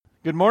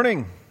Good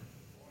morning,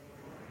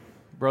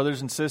 brothers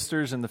and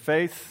sisters in the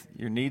faith.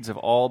 Your needs have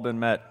all been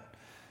met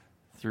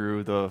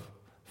through the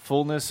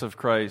fullness of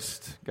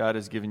Christ. God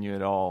has given you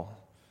it all.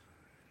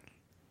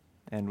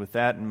 And with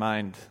that in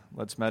mind,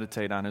 let's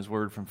meditate on His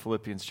word from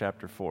Philippians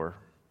chapter 4.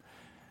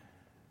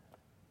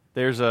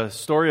 There's a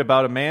story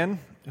about a man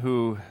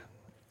who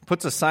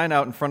puts a sign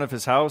out in front of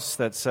his house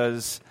that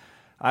says,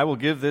 "I will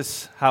give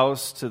this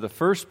house to the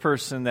first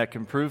person that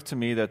can prove to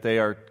me that they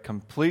are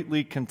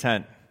completely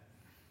content."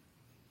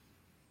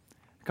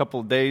 A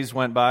couple of days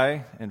went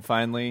by, and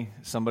finally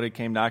somebody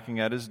came knocking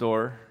at his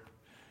door,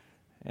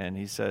 and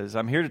he says,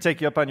 "I'm here to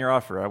take you up on your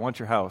offer. I want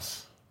your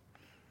house."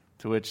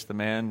 To which the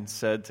man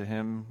said to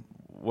him,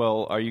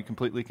 "Well, are you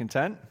completely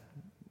content?"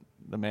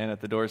 The man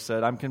at the door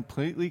said, "I'm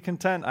completely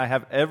content. I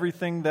have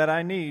everything that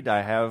I need.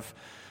 I have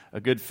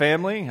a good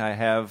family. I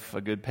have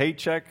a good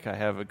paycheck. I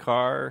have a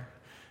car.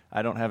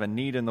 I don't have a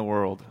need in the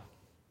world."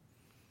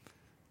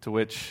 To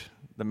which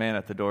the man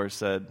at the door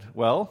said,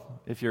 "Well,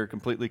 if you're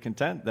completely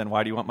content, then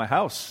why do you want my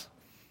house?"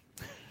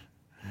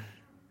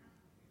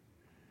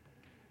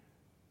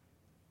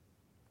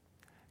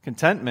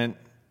 Contentment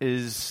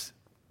is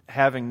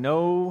having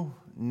no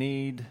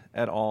need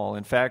at all.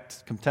 In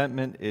fact,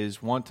 contentment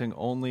is wanting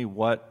only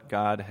what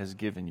God has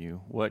given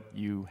you, what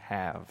you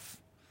have.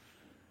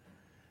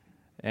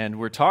 And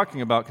we're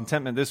talking about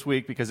contentment this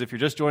week because if you're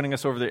just joining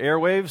us over the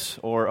airwaves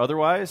or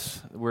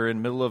otherwise, we're in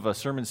the middle of a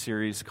sermon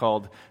series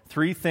called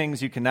 3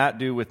 Things You Cannot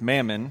Do with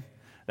Mammon.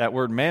 That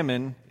word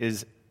mammon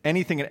is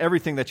anything and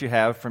everything that you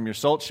have, from your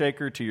salt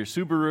shaker to your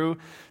Subaru,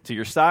 to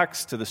your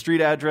stocks, to the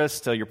street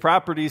address, to your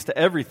properties, to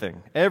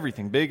everything.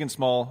 Everything, big and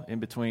small, in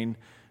between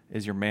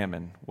is your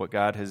mammon, what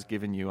God has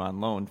given you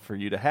on loan for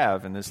you to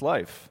have in this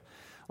life.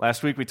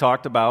 Last week we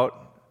talked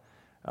about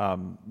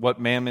what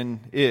mammon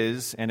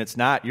is, and it's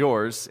not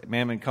yours.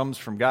 Mammon comes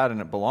from God,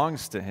 and it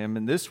belongs to Him.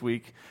 And this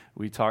week,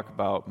 we talk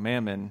about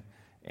mammon,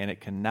 and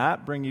it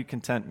cannot bring you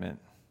contentment.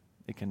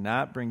 It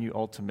cannot bring you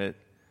ultimate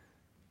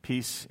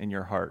peace in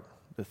your heart,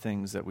 the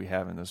things that we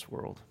have in this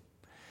world.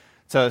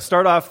 To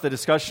start off the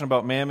discussion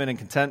about mammon and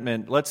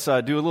contentment, let's do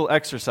a little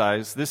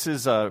exercise. This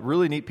is a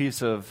really neat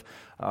piece of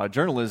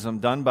journalism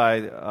done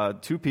by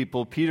 2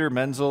 people, Peter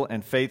Menzel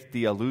and Faith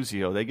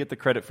D'Aluzio. They get the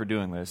credit for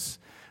doing this.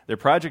 Their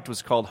project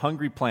was called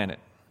Hungry Planet,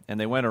 and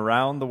they went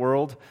around the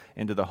world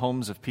into the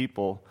homes of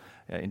people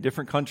in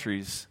different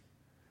countries,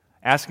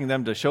 asking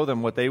them to show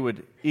them what they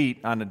would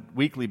eat on a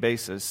weekly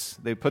basis.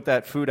 They put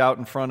that food out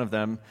in front of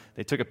them.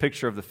 They took a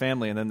picture of the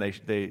family, and then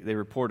they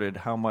reported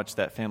how much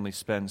that family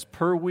spends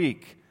per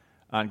week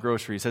on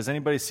groceries. Has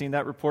anybody seen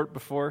that report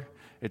before?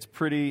 It's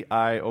pretty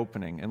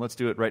eye-opening, and let's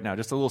do it right now.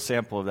 Just a little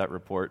sample of that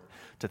report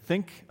to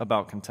think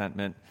about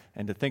contentment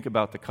and to think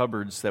about the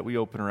cupboards that we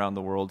open around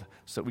the world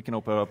so that we can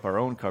open up our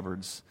own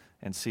cupboards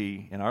and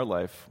see in our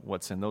life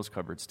what's in those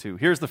cupboards too.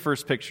 Here's the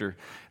first picture.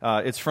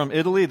 It's from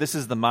Italy. This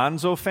is the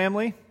Manzo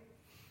family.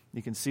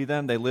 You can see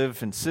them. They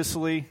live in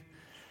Sicily.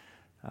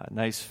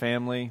 Nice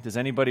family. Does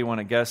anybody want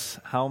to guess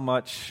how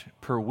much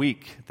per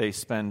week they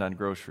spend on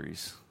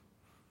groceries?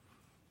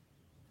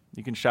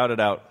 You can shout it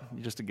out.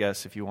 Just a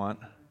guess if you want.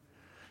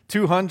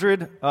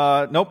 200.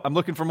 Nope, I'm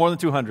looking for more than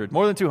 200.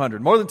 More than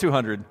 200. More than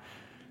 200.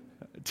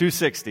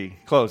 260.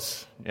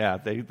 Close. Yeah,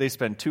 they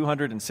spend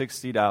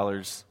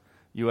 $260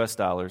 US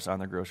dollars on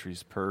their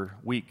groceries per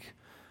week.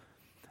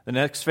 The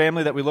next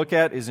family that we look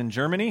at is in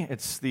Germany.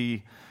 It's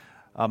the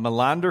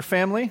Melander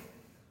family.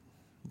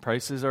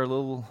 Prices are a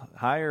little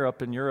higher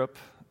up in Europe.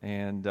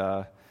 And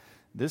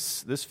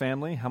this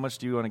family, how much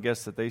do you want to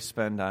guess that they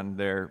spend on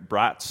their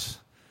brats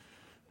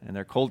and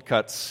their cold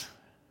cuts?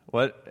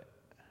 What?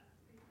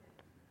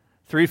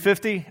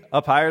 $350?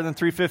 Up higher than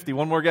 $350.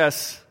 One more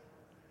guess.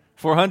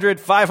 $400?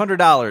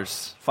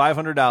 $500.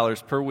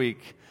 $500 per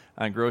week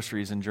on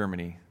groceries in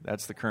Germany.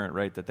 That's the current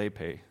rate that they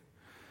pay.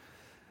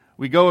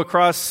 We go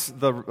across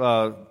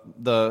the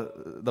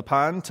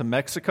pond to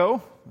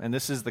Mexico, and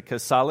this is the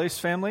Casales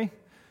family.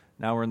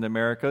 Now we're in the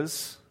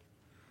Americas.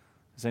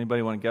 Does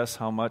anybody want to guess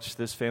how much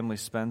this family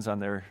spends on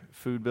their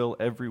food bill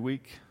every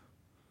week?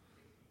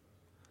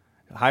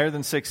 Higher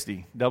than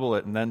 60, double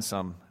it and then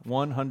some,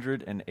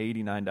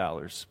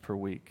 $189 per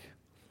week.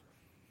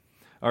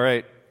 All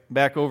right,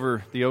 back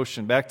over the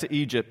ocean, back to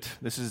Egypt.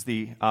 This is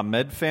the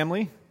Ahmed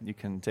family. You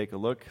can take a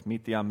look,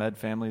 meet the Ahmed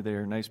family. They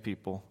are nice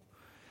people.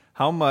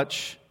 How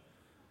much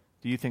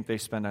do you think they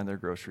spend on their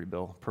grocery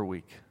bill per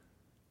week?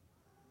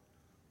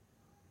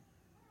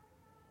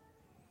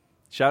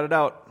 Shout it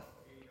out.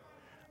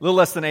 A little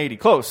less than 80,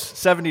 close,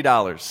 $70.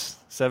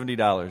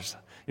 $70.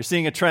 You're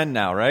seeing a trend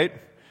now, right?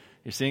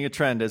 You're seeing a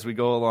trend as we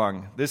go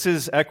along. This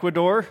is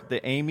Ecuador,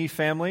 the Amy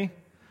family.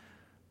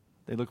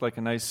 They look like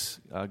a nice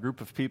group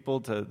of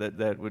people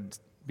that would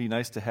be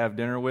nice to have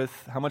dinner with.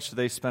 How much do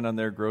they spend on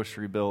their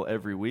grocery bill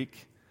every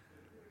week?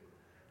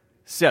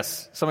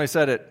 Yes, somebody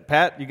said it.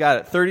 Pat, you got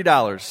it. $30.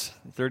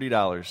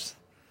 $30.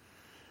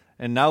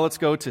 And now let's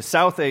go to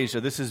South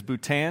Asia. This is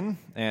Bhutan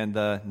and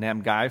the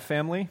Namgai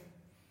family.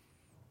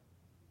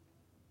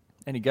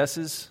 Any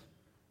guesses?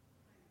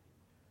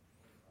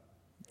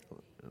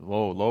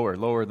 Whoa,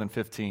 lower than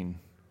 15.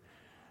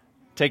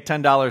 Take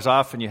 $10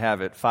 off and you have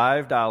it.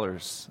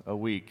 $5 a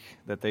week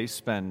that they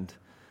spend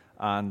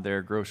on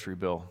their grocery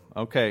bill.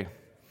 Okay.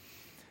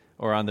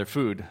 Or on their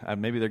food.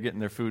 Maybe they're getting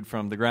their food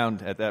from the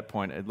ground at that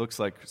point. It looks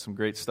like some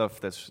great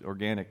stuff that's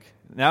organic.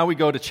 Now we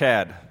go to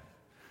Chad.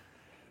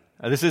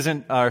 This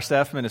isn't our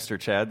staff minister,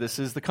 Chad. This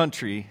is the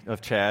country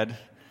of Chad.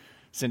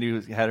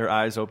 Cindy had her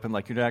eyes open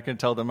like, you're not going to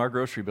tell them our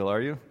grocery bill,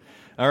 are you?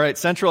 All right,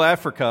 Central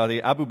Africa,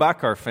 the Abu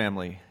Bakr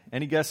family.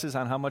 Any guesses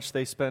on how much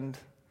they spend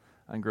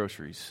on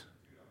groceries?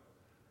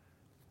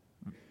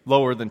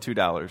 Lower than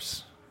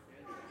 $2.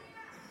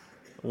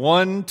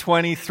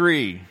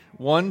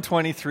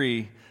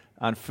 $1.23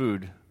 on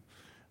food.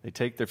 They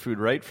take their food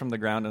right from the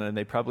ground, and then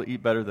they probably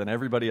eat better than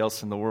everybody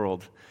else in the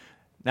world.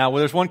 Now,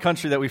 there's one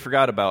country that we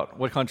forgot about.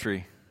 What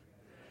country?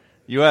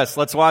 U.S.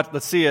 Let's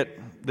see it.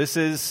 This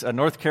is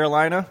North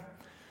Carolina.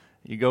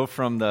 You go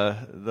from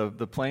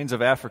the plains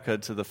of Africa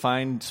to the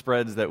fine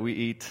spreads that we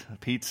eat,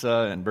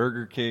 pizza and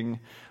Burger King.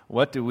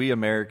 What do we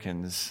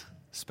Americans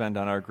spend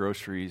on our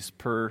groceries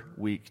per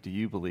week, do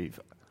you believe?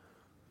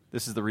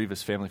 This is the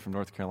Rivas family from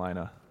North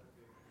Carolina.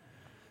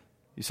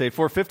 You say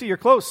 $450, you're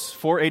close.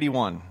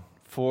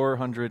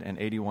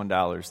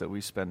 $481 that we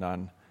spend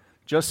on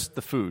just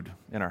the food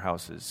in our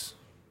houses.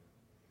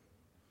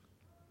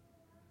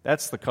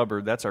 That's the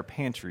cupboard, that's our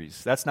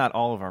pantries. That's not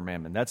all of our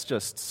mammon, that's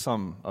just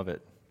some of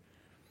it.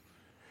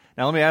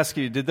 Now let me ask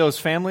you, did those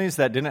families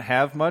that didn't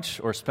have much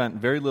or spent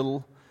very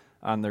little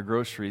on their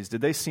groceries,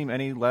 did they seem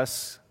any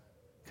less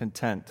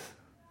content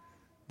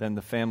than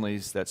the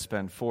families that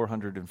spend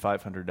 $400 and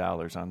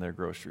 $500 on their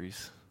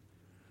groceries?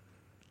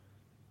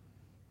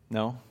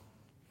 No?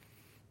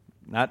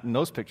 Not in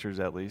those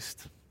pictures, at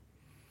least.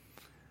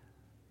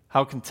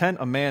 How content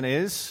a man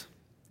is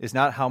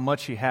not how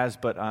much he has,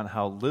 but on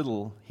how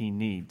little he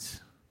needs.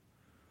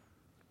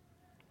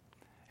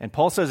 And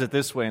Paul says it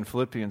this way in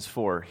Philippians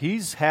 4.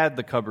 He's had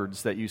the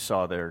cupboards that you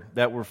saw there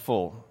that were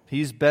full.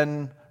 He's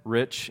been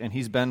rich and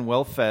he's been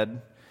well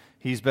fed.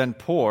 He's been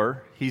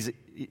poor. He's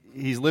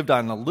lived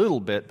on a little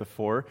bit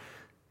before,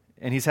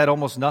 and he's had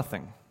almost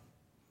nothing.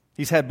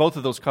 He's had both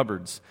of those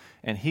cupboards.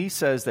 And he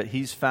says that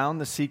he's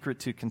found the secret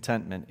to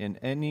contentment in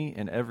any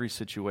and every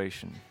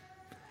situation.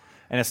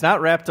 And it's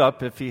not wrapped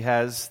up if he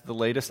has the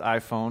latest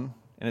iPhone,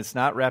 and it's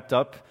not wrapped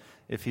up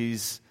if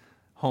he's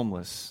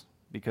homeless,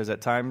 because at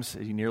times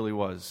he nearly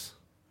was.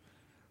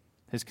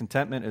 His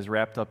contentment is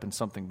wrapped up in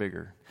something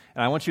bigger.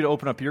 And I want you to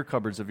open up your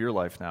cupboards of your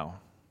life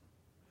now.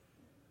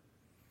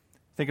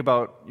 Think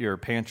about your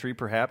pantry,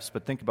 perhaps,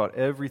 but think about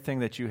everything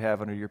that you have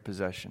under your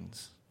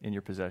possessions, in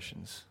your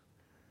possessions.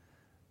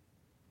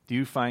 Do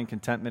you find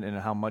contentment in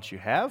how much you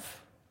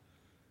have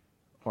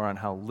or on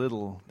how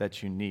little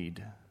that you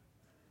need?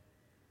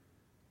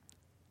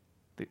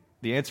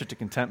 The answer to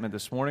contentment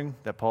this morning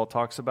that Paul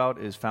talks about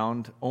is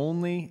found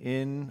only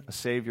in a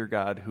Savior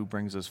God who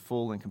brings us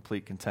full and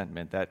complete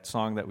contentment. That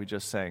song that we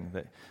just sang,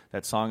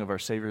 that song of our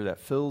Savior that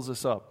fills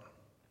us up.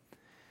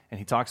 And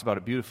he talks about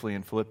it beautifully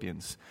in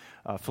Philippians.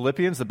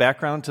 Philippians, the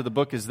background to the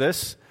book is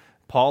this.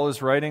 Paul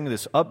is writing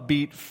this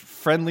upbeat,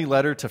 friendly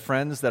letter to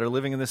friends that are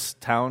living in this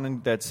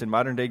town that's in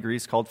modern-day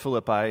Greece called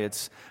Philippi.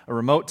 It's a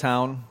remote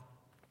town,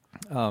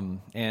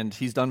 and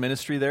he's done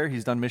ministry there.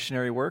 He's done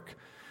missionary work.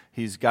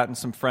 He's gotten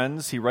some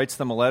friends. He writes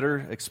them a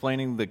letter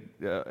explaining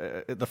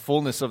the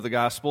fullness of the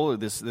gospel,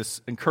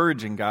 this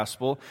encouraging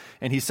gospel.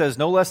 And he says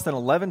no less than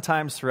 11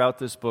 times throughout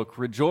this book,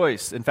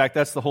 rejoice. In fact,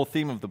 that's the whole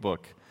theme of the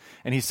book.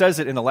 And he says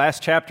it in the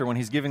last chapter when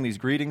he's giving these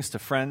greetings to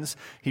friends.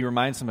 He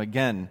reminds them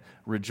again,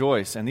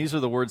 rejoice. And these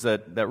are the words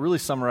that really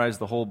summarize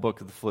the whole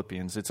book of the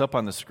Philippians. It's up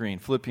on the screen,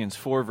 Philippians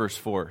 4, verse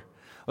 4.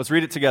 Let's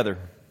read it together.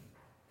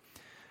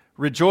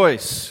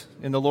 Rejoice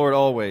in the Lord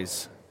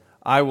always.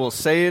 I will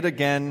say it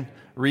again,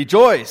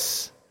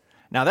 rejoice.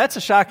 Now that's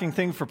a shocking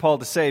thing for Paul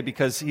to say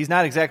because he's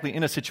not exactly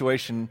in a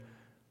situation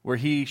where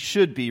he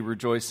should be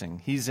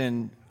rejoicing. He's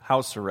in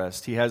house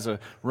arrest. He has a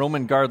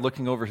Roman guard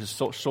looking over his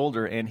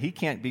shoulder, and he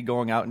can't be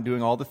going out and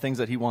doing all the things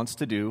that he wants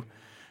to do,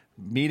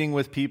 meeting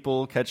with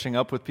people, catching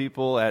up with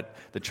people at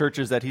the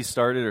churches that he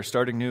started or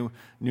starting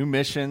new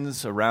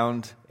missions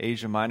around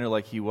Asia Minor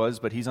like he was,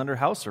 but he's under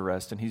house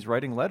arrest and he's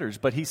writing letters.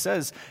 But he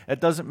says,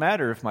 it doesn't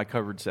matter if my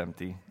cupboard's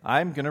empty.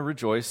 I'm going to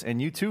rejoice,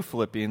 and you too,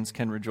 Philippians,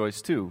 can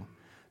rejoice too,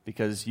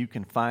 because you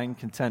can find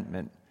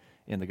contentment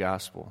in the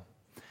gospel.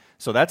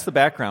 So that's the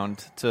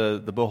background to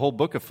the whole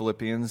book of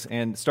Philippians.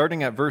 And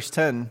starting at verse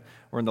 10,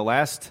 we're in the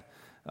last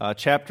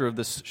chapter of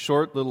this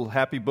short little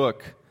happy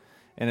book.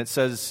 And it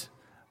says,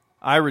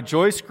 I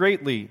rejoice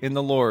greatly in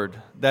the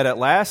Lord that at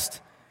last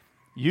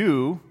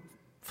you,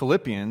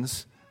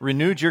 Philippians,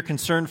 renewed your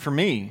concern for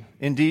me.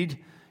 Indeed,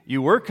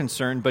 you were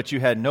concerned, but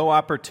you had no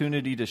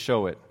opportunity to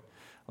show it.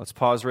 Let's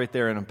pause right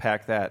there and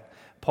unpack that.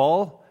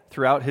 Paul,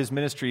 throughout his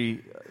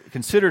ministry,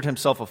 considered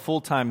himself a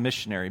full-time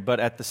missionary, but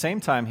at the same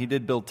time, he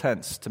did build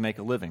tents to make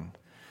a living.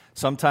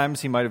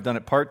 Sometimes he might have done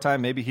it part-time,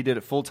 maybe he did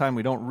it full-time,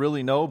 we don't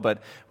really know,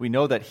 but we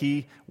know that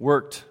he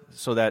worked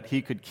so that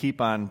he could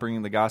keep on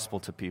bringing the gospel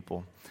to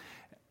people.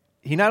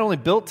 he not only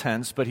built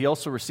tents, but he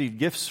also received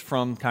gifts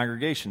from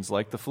congregations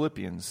like the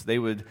Philippians. They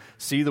would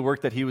see the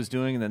work that he was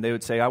doing, and then they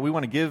would say, we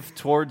want to give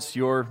towards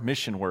your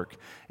mission work.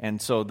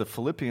 And so the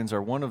Philippians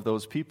are one of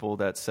those people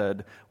that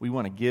said, we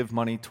want to give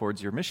money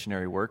towards your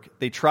missionary work.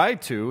 They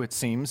tried to, it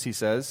seems, he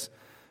says.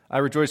 I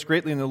rejoice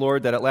greatly in the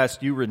Lord that at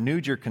last you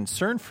renewed your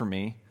concern for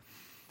me,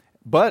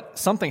 but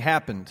something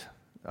happened,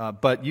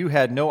 but you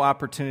had no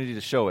opportunity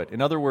to show it. In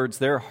other words,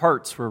 their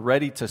hearts were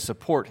ready to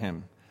support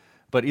him.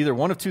 But either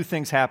one of two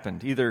things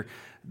happened. Either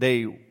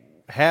they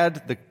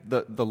had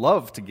the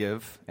love to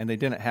give, and they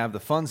didn't have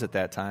the funds at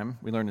that time.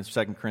 We learned in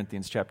 2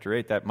 Corinthians chapter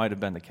 8 that might have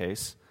been the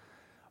case.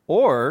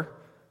 Or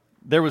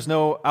there was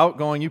no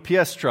outgoing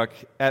UPS truck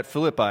at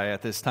Philippi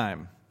at this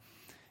time.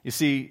 You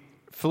see,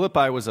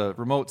 Philippi was a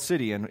remote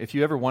city, and if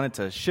you ever wanted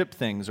to ship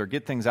things or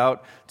get things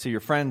out to your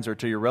friends or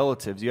to your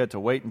relatives, you had to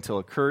wait until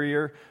a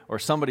courier or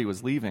somebody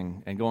was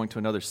leaving and going to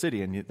another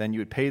city, and then you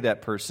would pay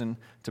that person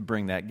to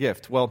bring that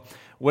gift. Well,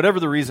 whatever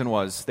the reason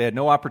was, they had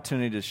no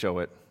opportunity to show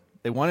it.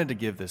 They wanted to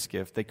give this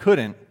gift. They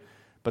couldn't,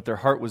 but their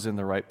heart was in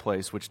the right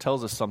place, which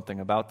tells us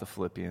something about the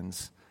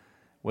Philippians.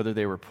 Whether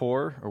they were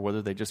poor or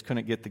whether they just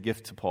couldn't get the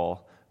gift to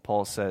Paul,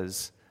 Paul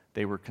says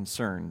they were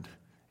concerned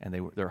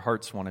and their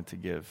hearts wanted to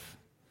give.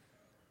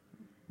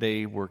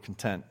 They were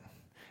content.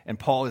 And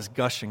Paul is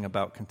gushing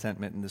about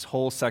contentment in this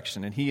whole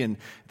section. And he and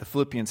the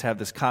Philippians have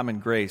this common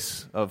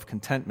grace of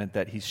contentment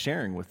that he's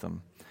sharing with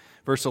them.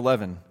 Verse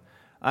 11,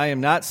 I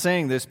am not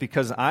saying this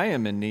because I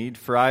am in need,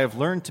 for I have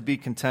learned to be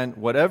content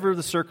whatever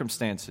the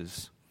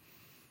circumstances.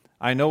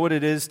 I know what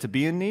it is to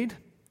be in need,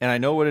 and I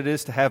know what it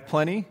is to have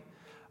plenty.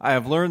 I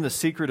have learned the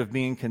secret of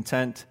being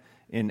content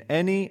in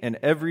any and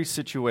every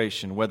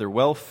situation, whether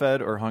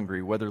well-fed or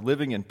hungry, whether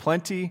living in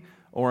plenty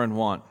or in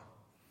want.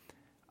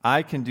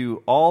 I can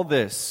do all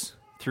this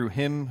through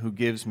him who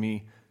gives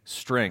me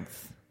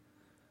strength.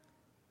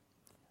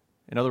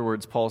 In other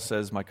words, Paul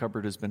says, my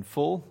cupboard has been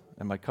full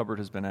and my cupboard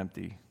has been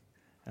empty,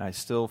 and I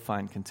still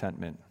find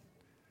contentment.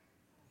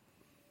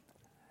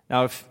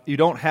 Now, if you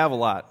don't have a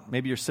lot,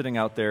 maybe you're sitting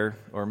out there,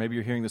 or maybe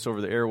you're hearing this over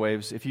the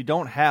airwaves, if you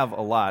don't have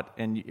a lot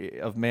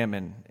of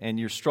mammon and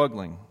you're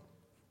struggling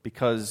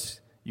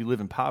because you live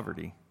in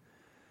poverty,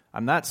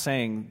 I'm not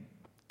saying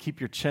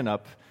keep your chin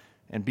up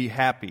and be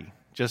happy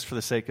just for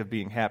the sake of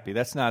being happy.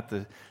 That's not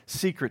the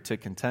secret to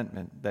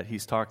contentment that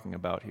he's talking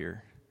about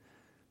here.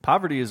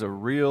 Poverty is a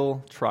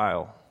real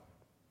trial.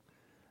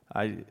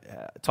 I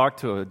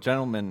talked to a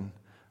gentleman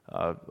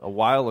a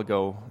while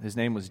ago. His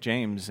name was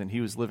James, and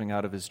he was living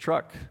out of his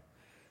truck.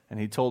 And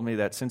he told me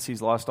that since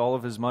he's lost all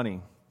of his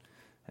money,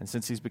 and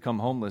since he's become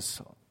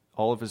homeless,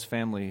 all of his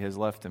family has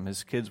left him.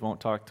 His kids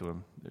won't talk to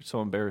him. They're so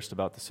embarrassed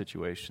about the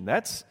situation.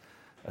 That's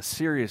a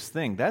serious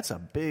thing. That's a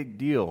big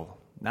deal,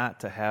 not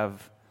to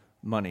have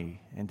money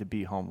and to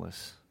be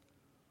homeless.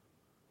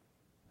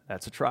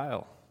 That's a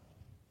trial.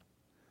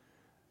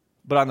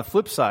 But on the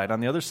flip side,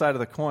 on the other side of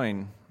the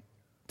coin,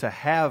 to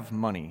have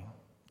money,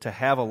 to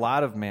have a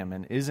lot of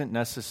mammon, isn't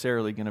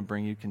necessarily going to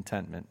bring you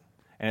contentment.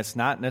 And it's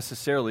not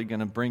necessarily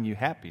going to bring you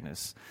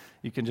happiness.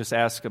 You can just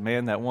ask a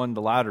man that won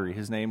the lottery.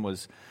 His name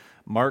was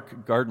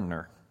Mark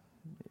Gardiner.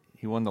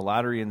 He won the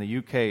lottery in the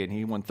UK, and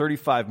he won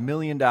 $35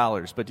 million.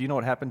 But do you know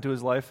what happened to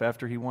his life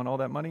after he won all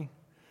that money?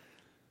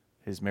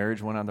 His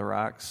marriage went on the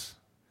rocks.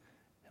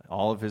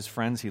 All of his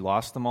friends, he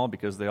lost them all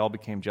because they all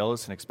became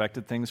jealous and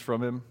expected things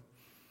from him.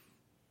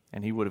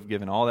 And he would have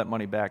given all that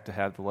money back to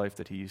have the life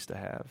that he used to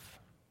have.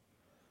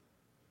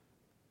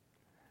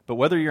 But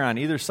whether you're on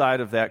either side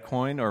of that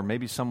coin or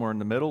maybe somewhere in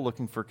the middle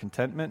looking for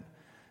contentment,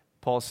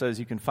 Paul says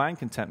you can find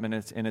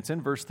contentment, and it's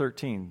in verse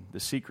 13, the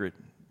secret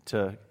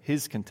to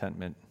his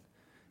contentment.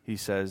 He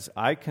says,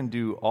 I can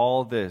do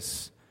all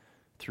this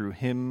through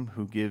him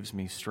who gives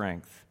me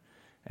strength.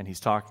 And he's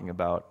talking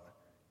about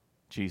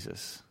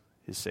Jesus,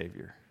 his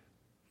Savior.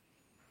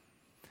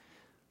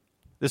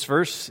 This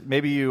verse,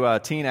 maybe you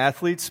teen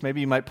athletes,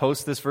 maybe you might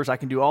post this verse, I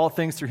can do all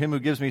things through him who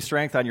gives me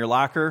strength, on your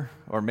locker,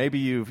 or maybe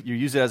you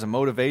use it as a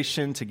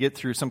motivation to get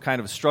through some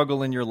kind of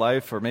struggle in your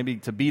life, or maybe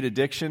to beat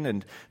addiction,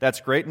 and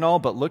that's great and all,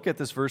 but look at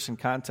this verse in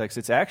context.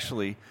 It's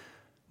actually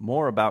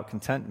more about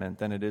contentment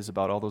than it is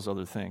about all those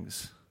other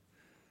things.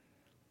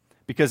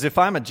 Because if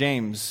I'm a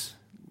James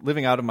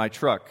living out of my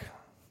truck,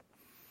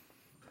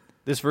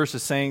 this verse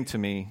is saying to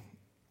me,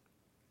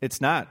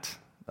 it's not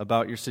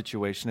about your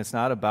situation. It's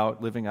not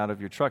about living out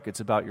of your truck. It's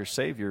about your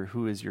Savior,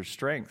 who is your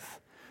strength,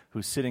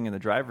 who's sitting in the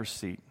driver's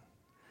seat,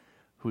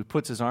 who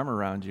puts his arm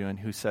around you and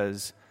who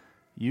says,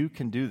 you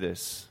can do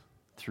this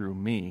through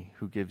me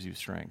who gives you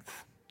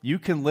strength. You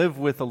can live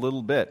with a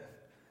little bit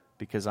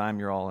because I'm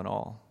your all in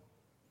all.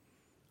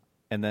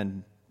 And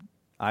then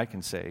I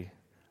can say,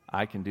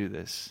 I can do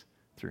this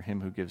through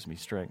him who gives me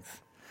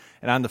strength.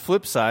 And on the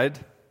flip side,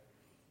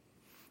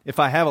 if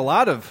I have a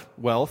lot of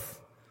wealth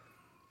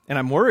and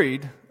I'm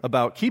worried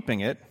about keeping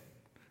it,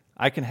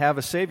 I can have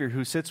a Savior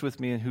who sits with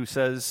me and who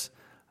says,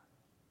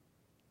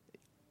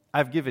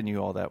 I've given you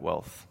all that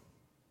wealth,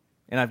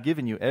 and I've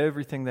given you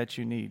everything that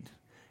you need,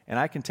 and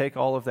I can take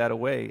all of that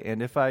away,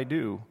 and if I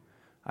do,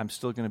 I'm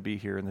still going to be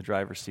here in the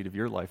driver's seat of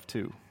your life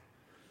too.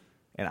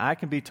 And I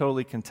can be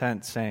totally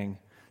content saying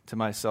to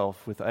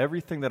myself, with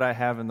everything that I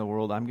have in the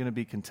world, I'm going to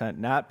be content,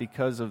 not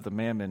because of the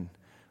mammon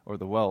or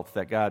the wealth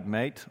that God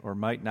might or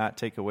might not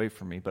take away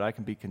from me, but I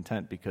can be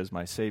content because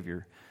my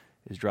Savior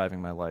is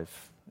driving my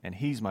life, and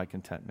He's my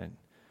contentment.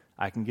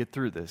 I can get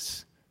through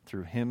this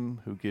through Him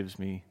who gives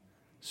me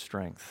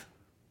strength.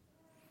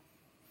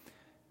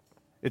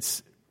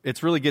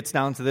 It really gets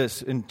down to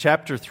this. In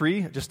chapter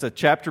 3, just a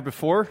chapter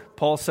before,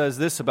 Paul says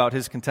this about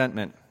his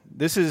contentment.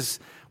 This is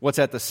what's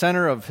at the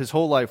center of his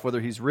whole life, whether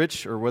he's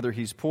rich or whether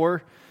he's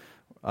poor.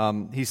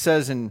 He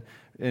says in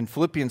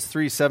Philippians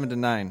 3,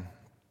 7-9,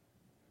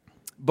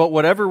 "But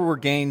whatever were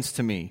gains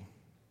to me,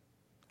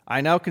 I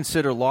now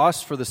consider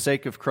loss for the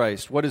sake of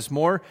Christ. What is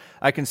more,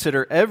 I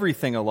consider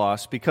everything a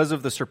loss because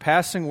of the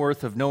surpassing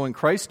worth of knowing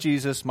Christ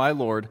Jesus, my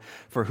Lord,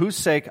 for whose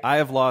sake I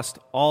have lost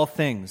all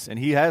things." And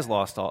he has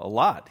lost a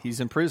lot. He's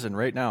in prison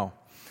right now.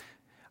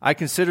 "I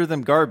consider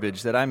them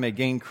garbage that I may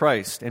gain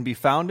Christ and be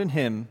found in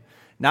Him,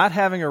 not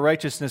having a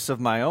righteousness of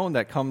my own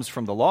that comes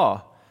from the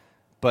law,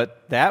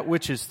 but that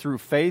which is through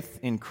faith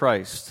in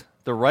Christ,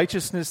 the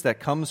righteousness that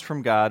comes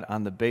from God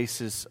on the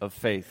basis of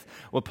faith."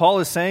 What Paul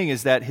is saying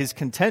is that his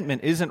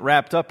contentment isn't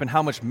wrapped up in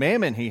how much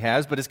mammon he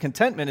has, but his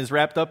contentment is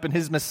wrapped up in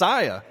his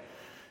Messiah.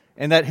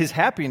 And that his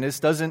happiness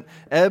doesn't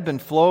ebb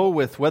and flow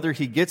with whether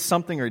he gets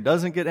something or he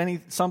doesn't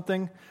get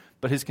something,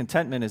 but his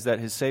contentment is that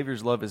his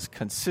Savior's love is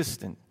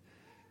consistent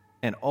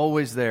and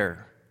always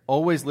there,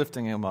 always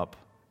lifting him up,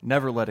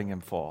 never letting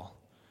him fall.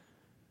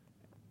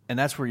 And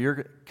that's where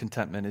your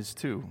contentment is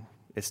too.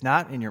 It's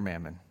not in your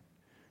mammon.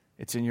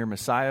 It's in your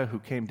Messiah who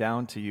came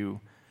down to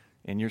you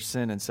in your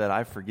sin and said,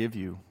 "I forgive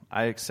you,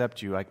 I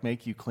accept you, I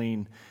make you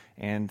clean,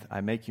 and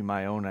I make you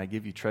my own. I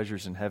give you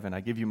treasures in heaven.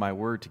 I give you my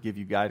word to give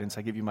you guidance.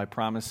 I give you my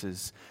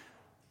promises,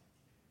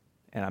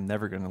 and I'm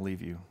never going to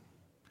leave you."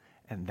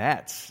 And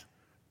that's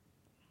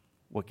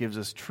what gives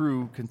us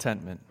true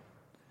contentment.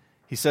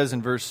 He says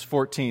in verse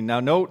 14, now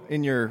note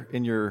in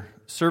your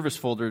service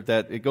folder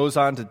that it goes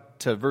on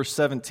to verse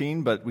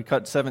 17, but we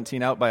cut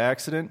 17 out by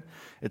accident.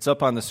 It's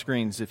up on the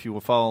screens if you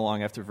will follow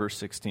along after verse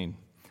 16.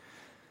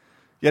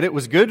 "Yet it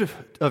was good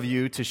of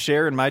you to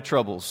share in my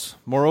troubles.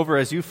 Moreover,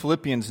 as you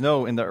Philippians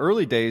know, in the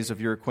early days of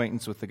your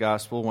acquaintance with the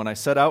gospel, when I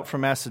set out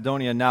from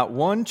Macedonia, not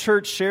one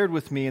church shared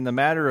with me in the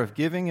matter of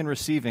giving and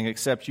receiving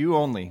except you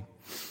only.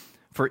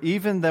 For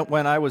even that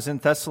when I was in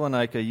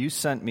Thessalonica, you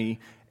sent me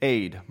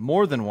aid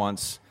more than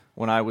once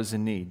when I was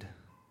in need.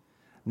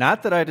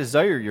 Not that I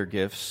desire your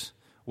gifts.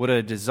 What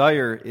I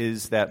desire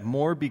is that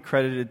more be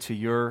credited to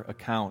your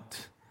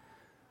account."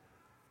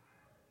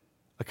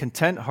 A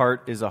content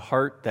heart is a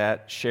heart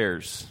that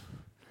shares.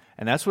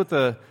 And that's what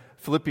the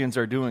Philippians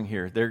are doing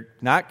here. They're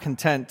not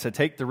content to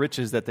take the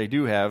riches that they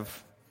do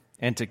have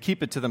and to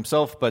keep it to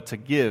themselves, but to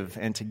give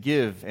and to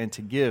give and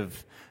to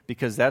give,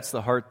 because that's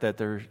the heart that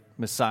their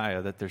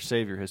Messiah, that their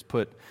Savior has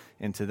put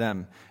into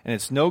them. And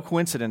it's no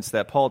coincidence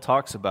that Paul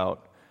talks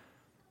about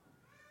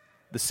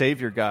the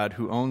Savior God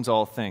who owns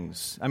all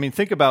things. I mean,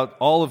 think about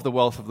all of the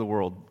wealth of the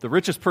world. The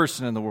richest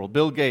person in the world,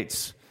 Bill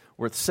Gates,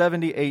 worth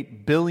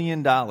 $78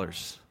 billion.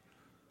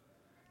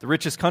 The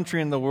richest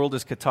country in the world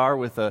is Qatar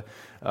with a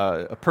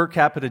per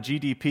capita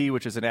GDP,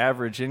 which is an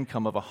average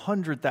income of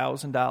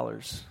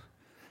 $100,000.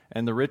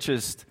 And the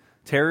richest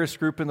terrorist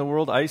group in the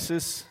world,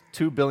 ISIS,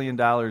 $2 billion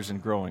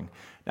and growing.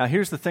 Now,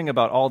 here's the thing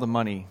about all the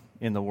money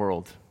in the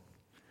world.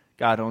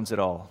 God owns it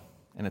all,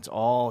 and it's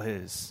all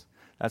His.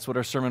 That's what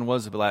our sermon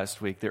was last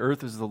week. The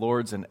earth is the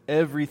Lord's and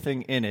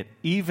everything in it,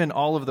 even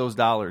all of those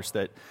dollars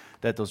that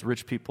those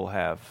rich people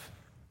have.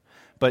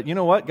 But you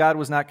know what? God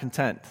was not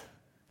content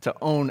to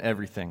own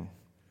everything.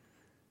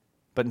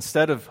 But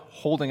instead of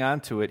holding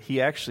on to it,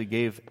 He actually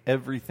gave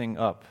everything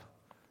up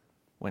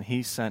when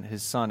He sent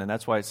His Son. And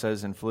that's why it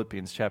says in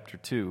Philippians chapter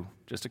 2,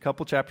 just a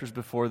couple chapters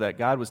before that,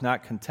 God was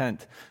not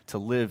content to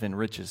live in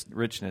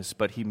richness,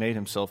 but He made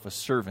Himself a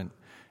servant,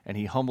 and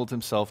He humbled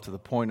Himself to the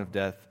point of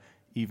death,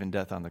 even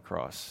death on the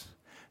cross.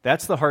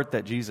 That's the heart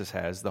that Jesus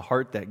has, the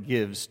heart that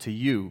gives to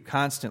you,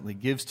 constantly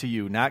gives to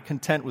you, not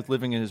content with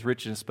living in His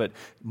richness, but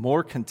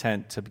more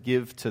content to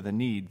give to the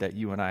need that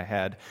you and I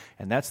had.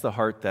 And that's the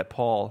heart that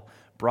Paul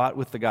brought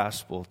with the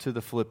gospel to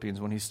the Philippians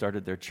when he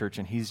started their church,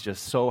 and he's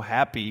just so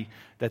happy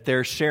that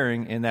they're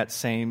sharing in that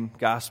same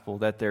gospel,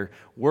 that their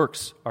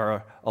works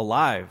are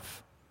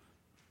alive.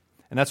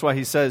 And that's why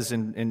he says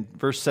in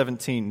verse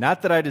 17,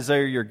 "Not that I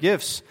desire your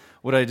gifts.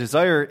 What I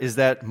desire is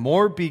that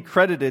more be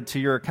credited to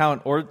your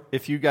account." Or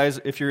if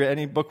you're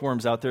any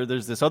bookworms out there,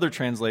 there's this other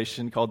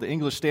translation called the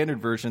English Standard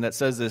Version that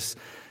says this.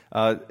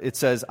 It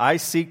says, "I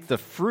seek the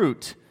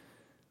fruit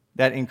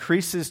that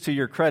increases to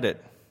your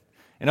credit."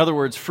 In other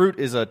words, fruit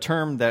is a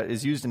term that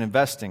is used in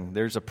investing.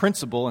 There's a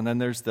principal, and then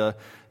there's the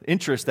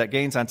interest that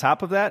gains on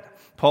top of that.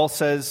 Paul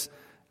says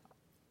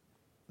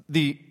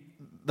the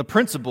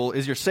principal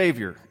is your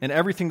Savior and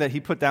everything that He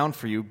put down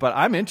for you, but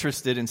I'm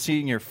interested in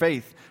seeing your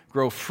faith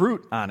grow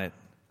fruit on it.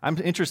 I'm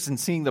interested in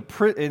seeing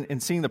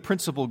the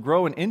principle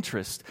grow in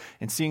interest,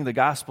 and seeing the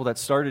gospel that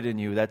started in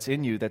you, that's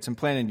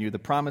implanted in you, the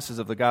promises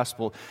of the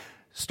gospel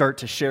start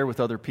to share with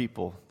other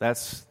people.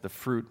 That's the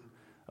fruit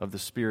of the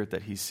Spirit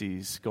that he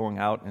sees going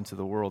out into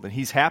the world. And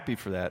he's happy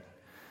for that.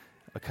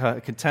 A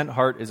content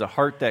heart is a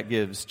heart that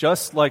gives,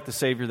 just like the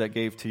Savior that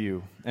gave to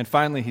you. And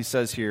finally, he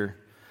says here,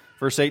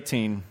 verse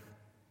 18,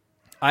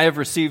 I have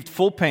received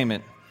full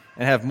payment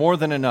and have more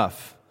than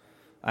enough.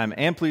 I am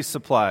amply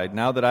supplied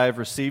now that I have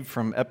received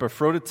from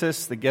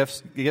Epaphroditus the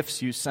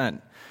gifts you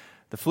sent.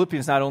 The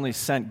Philippians not only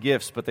sent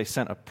gifts, but they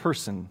sent a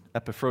person,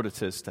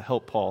 Epaphroditus, to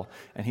help Paul.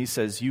 And he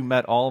says, you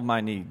met all of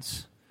my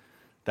needs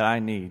that I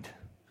need.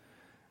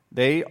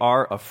 They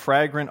are a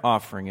fragrant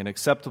offering, an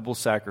acceptable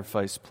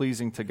sacrifice,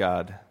 pleasing to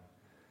God.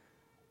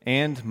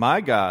 And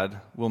my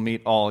God will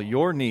meet all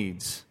your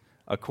needs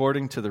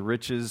according to the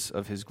riches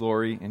of his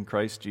glory in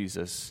Christ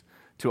Jesus.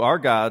 To our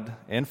God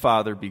and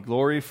Father be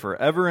glory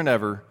forever and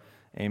ever.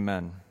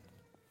 Amen.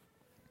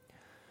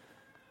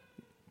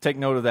 Take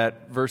note of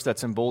that verse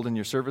that's in bold in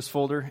your service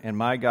folder. And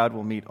my God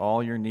will meet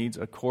all your needs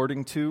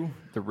according to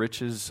the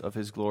riches of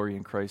his glory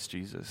in Christ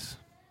Jesus.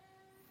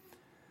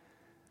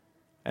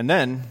 And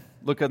then,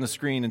 look on the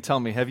screen and tell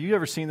me, have you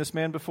ever seen this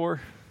man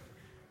before?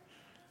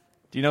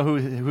 Do you know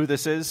who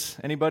this is?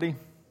 Anybody?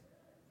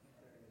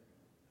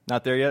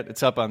 Not there yet?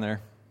 It's up on there.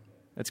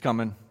 It's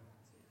coming.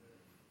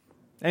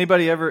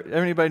 Anybody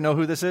know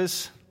who this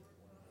is?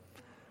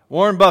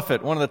 Warren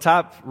Buffett, one of the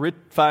top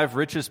 5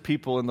 richest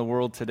people in the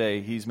world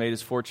today. He's made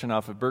his fortune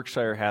off of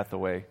Berkshire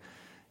Hathaway.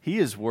 He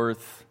is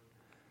worth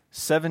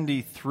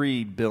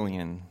 $73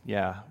 billion,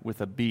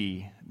 with a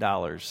B,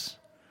 dollars.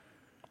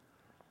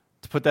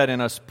 To put that in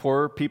us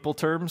poor people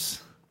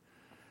terms,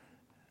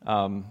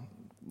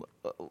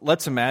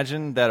 let's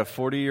imagine that a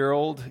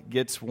 40-year-old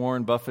gets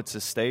Warren Buffett's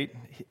estate.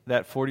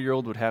 That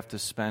 40-year-old would have to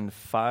spend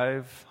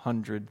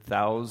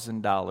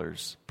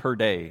 $500,000 per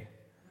day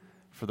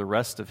for the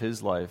rest of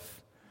his life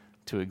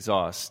to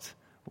exhaust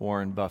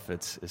Warren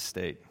Buffett's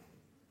estate.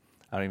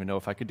 I don't even know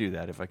if I could do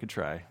that, if I could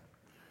try.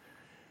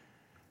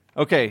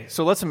 Okay,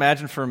 so let's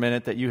imagine for a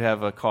minute that you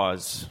have a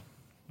cause.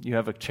 You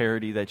have a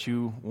charity that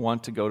you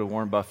want to go to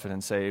Warren Buffett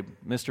and say,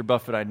 Mr.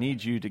 Buffett, I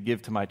need you to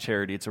give to my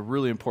charity. It's a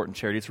really important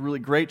charity. It's a really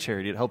great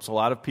charity. It helps a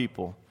lot of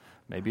people.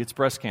 Maybe it's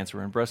breast cancer.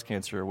 We're in Breast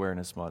Cancer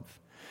Awareness Month.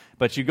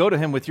 But you go to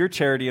him with your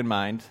charity in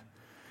mind,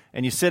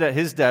 and you sit at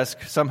his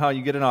desk. Somehow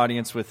you get an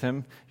audience with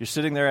him. You're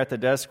sitting there at the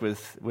desk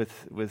with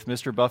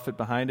Mr. Buffett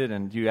behind it,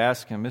 and you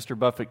ask him, Mr.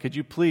 Buffett, could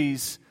you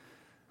please,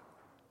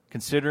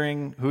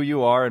 considering who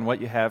you are and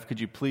what you have, could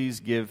you please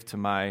give to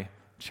my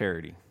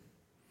charity?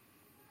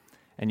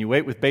 And you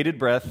wait with bated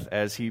breath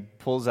as he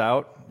pulls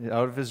out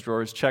of his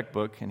drawer his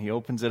checkbook, and he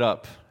opens it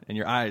up, and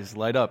your eyes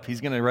light up.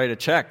 He's going to write a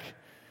check.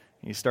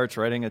 He starts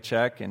writing a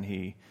check, and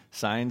he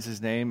signs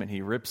his name, and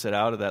he rips it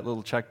out of that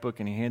little checkbook,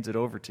 and he hands it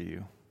over to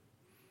you.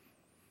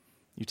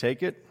 You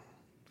take it,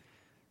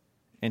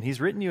 and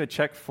he's written you a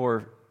check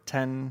for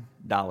 $10.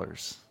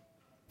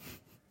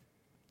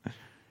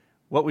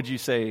 What would you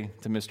say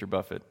to Mr.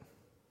 Buffett?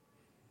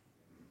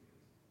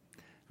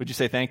 Would you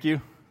say thank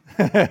you?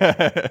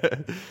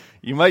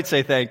 You might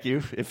say thank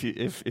you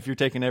if you're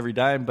taking every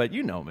dime, but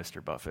you know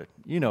Mr. Buffett.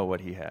 You know what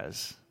he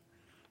has.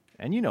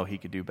 And you know he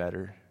could do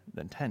better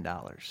than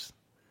 $10.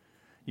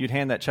 You'd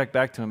hand that check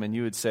back to him and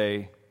you would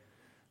say,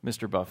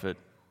 Mr. Buffett,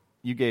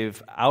 you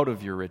gave out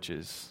of your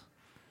riches,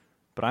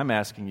 but I'm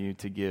asking you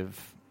to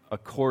give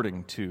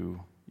according to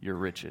your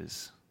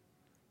riches.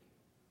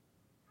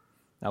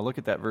 Now look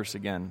at that verse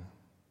again.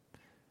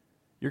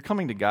 You're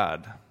coming to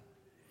God,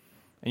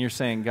 and you're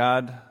saying,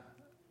 God,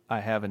 I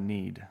have a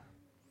need.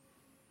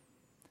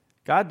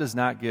 God does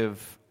not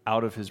give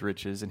out of his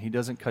riches, and he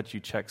doesn't cut you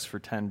checks for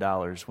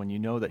 $10 when you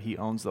know that he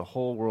owns the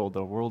whole world.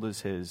 The world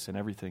is his and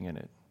everything in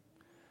it.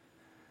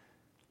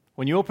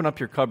 When you open up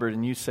your cupboard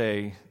and you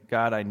say,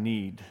 God, I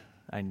need,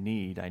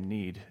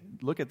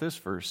 look at this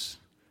verse.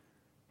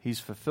 He's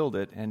fulfilled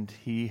it, and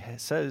he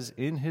says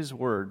in his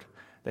word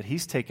that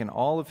he's taken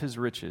all of his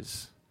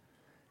riches,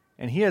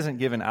 and he hasn't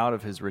given out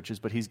of his riches,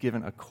 but he's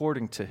given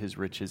according to his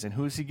riches. And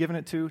who has he given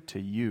it to? To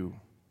you.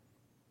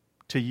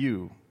 To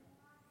you.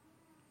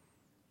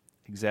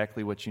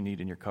 Exactly what you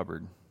need in your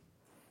cupboard.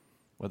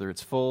 Whether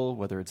it's full,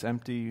 whether it's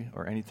empty,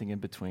 or anything in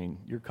between,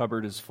 your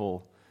cupboard is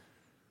full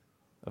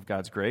of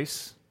God's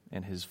grace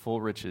and his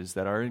full riches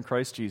that are in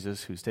Christ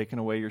Jesus, who's taken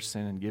away your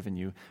sin and given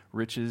you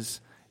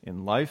riches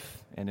in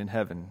life and in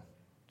heaven,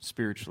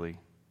 spiritually,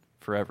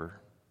 forever.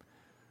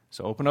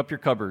 So open up your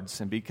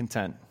cupboards and be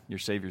content. Your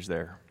Savior's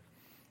there.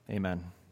 Amen.